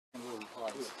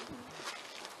sides.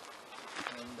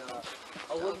 And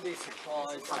I wouldn't be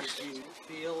surprised if you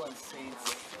feel and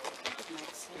sense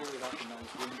spirit up in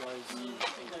those windows.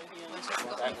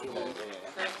 That one there,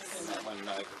 and that one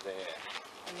over there.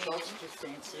 Trust your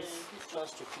senses,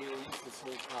 trust your feelings, it's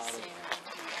all part of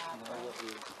what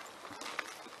you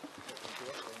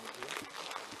get around here.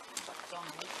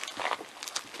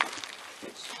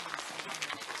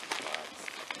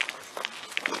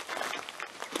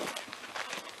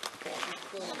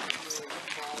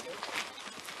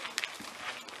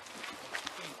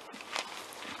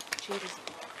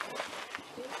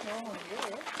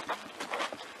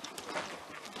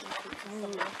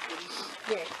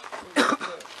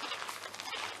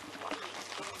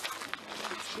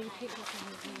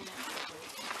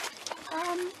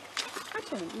 I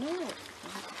don't know.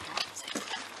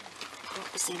 What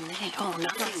was in there? Oh,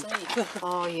 nothing.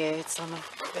 Oh, yeah, it's on a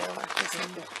bell. It's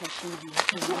on that passion.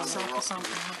 It's like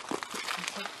something.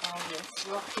 Oh, yes.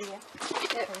 Rock here.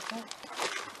 Yep.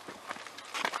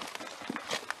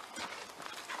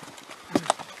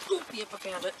 Yep, I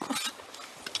found it.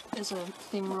 There's a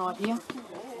thing right here.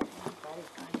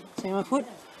 See my foot?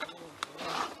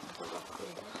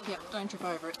 Yep, don't trip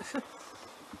over it.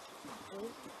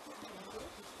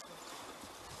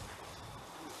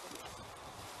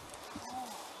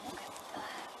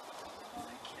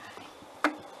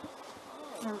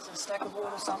 There's a stack of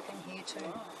wood or something here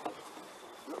too.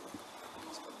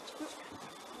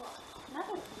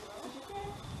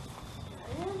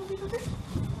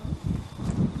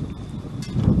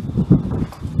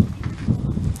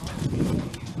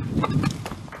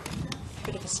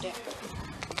 Bit of a step.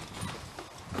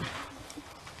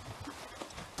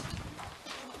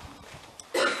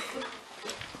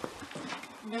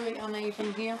 Very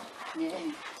uneven here. Yeah.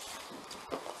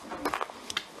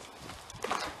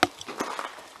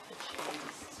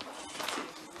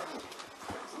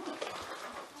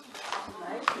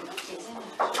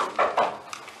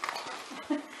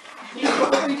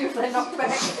 If they knock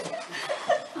back.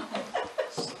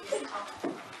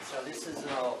 So this is an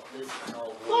old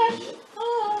wood,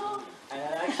 and it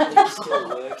actually is still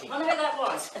working. I know who that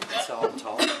was. So I'm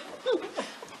told.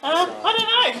 I don't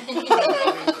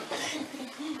know.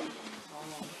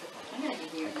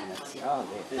 Oh,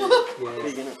 there. Big,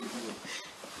 isn't it?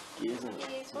 Isn't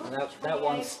it? And that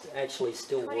one's actually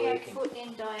still 28 working. foot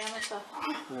in diameter.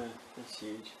 Yeah, that's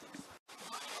huge.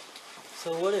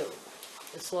 So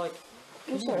it's like,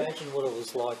 can you imagine what it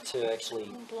was like to actually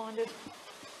I'm blinded.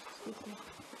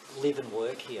 live and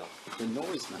work here? The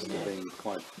noise must have been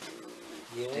quite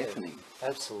deafening.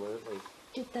 Absolutely.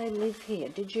 Did they live here?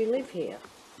 Did you live here?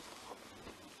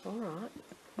 All right.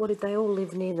 What, did they all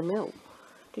live near the mill?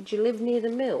 Did you live near the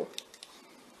mill?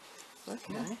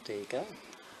 Okay. There you go.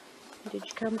 Did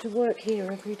you come to work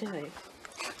here every day?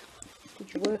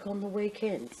 Did you work on the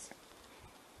weekends?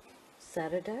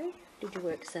 Saturday? Did you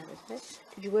work Saturday?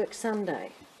 Did you work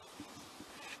Sunday?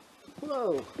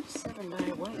 Whoa, 7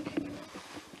 day week.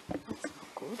 That's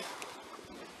not good.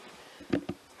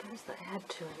 Suppose they had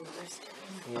to in the rest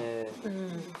of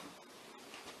them.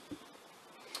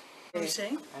 Yeah. You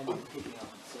see? And you're picking up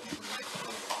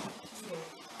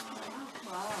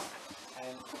Wow.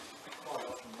 and quite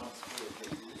often once people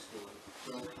get used to it,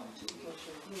 they'll come to you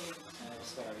and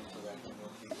start interacting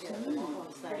with you.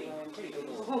 So pretty good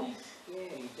little thing.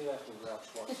 Yeah, you do have to watch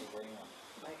what's around.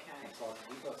 Okay. It's like if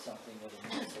you've got something that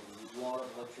emits a lot of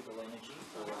electrical energy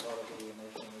or a lot of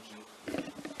EMF energy,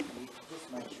 you just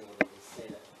make sure that it's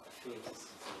set a fair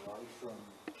distance away from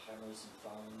cameras and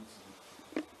phones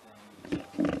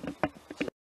and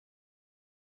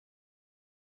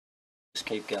just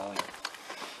keep going.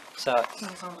 So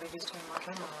Somebody just turned my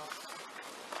camera off.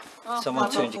 Oh, someone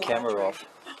I'm turned not your full camera battery. off.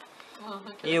 Oh,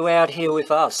 Are okay. you out here with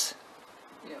us?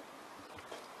 Yep.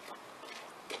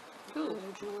 Cool. Hello,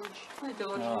 George. Hi,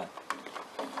 George. Right.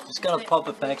 Just going to pop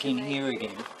it back in here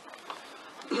again.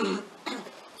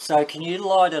 So can you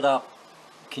light it up?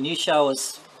 Can you show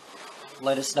us,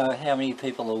 let us know how many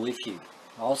people are with you?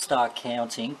 I'll start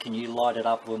counting. Can you light it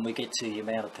up when we get to the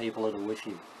amount of people that are with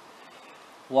you?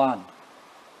 1,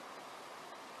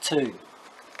 2,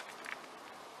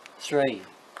 3,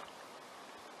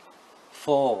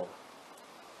 4,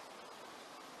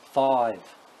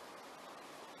 5,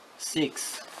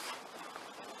 6,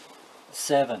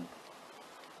 7,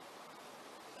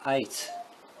 8,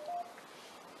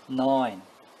 9,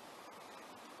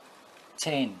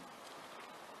 10,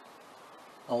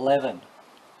 11,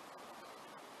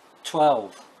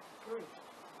 12,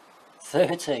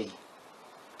 13,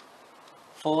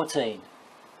 14,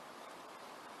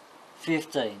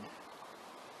 15,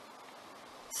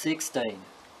 16,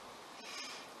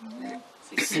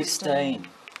 16.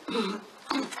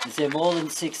 Is there more than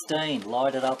 16?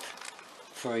 Light it up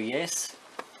for a yes.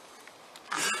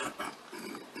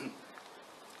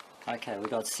 Okay, we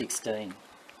got 16.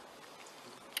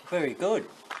 Very good.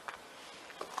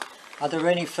 Are there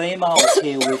any females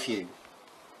here with you?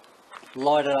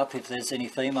 Light it up if there's any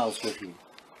females with you.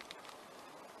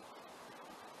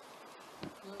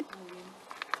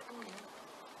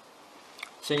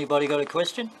 Has anybody got a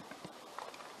question?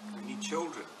 Any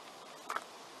children?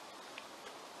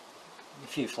 A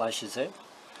few flashes there.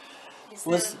 Is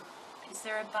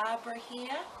there a Barbara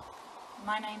here?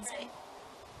 My name's a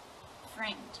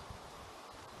friend.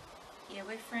 Yeah,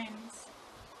 we're friends.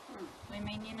 We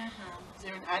mean you no harm. Is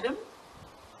there an Adam?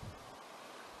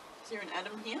 Is there an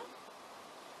Adam here?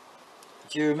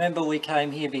 Do you remember we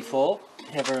came here before?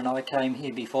 Heather and I came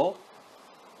here before.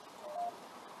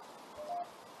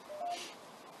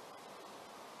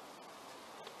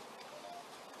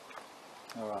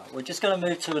 Alright, we're just going to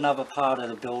move to another part of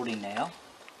the building now.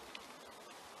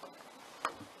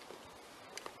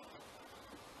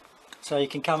 So you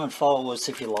can come and follow us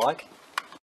if you like.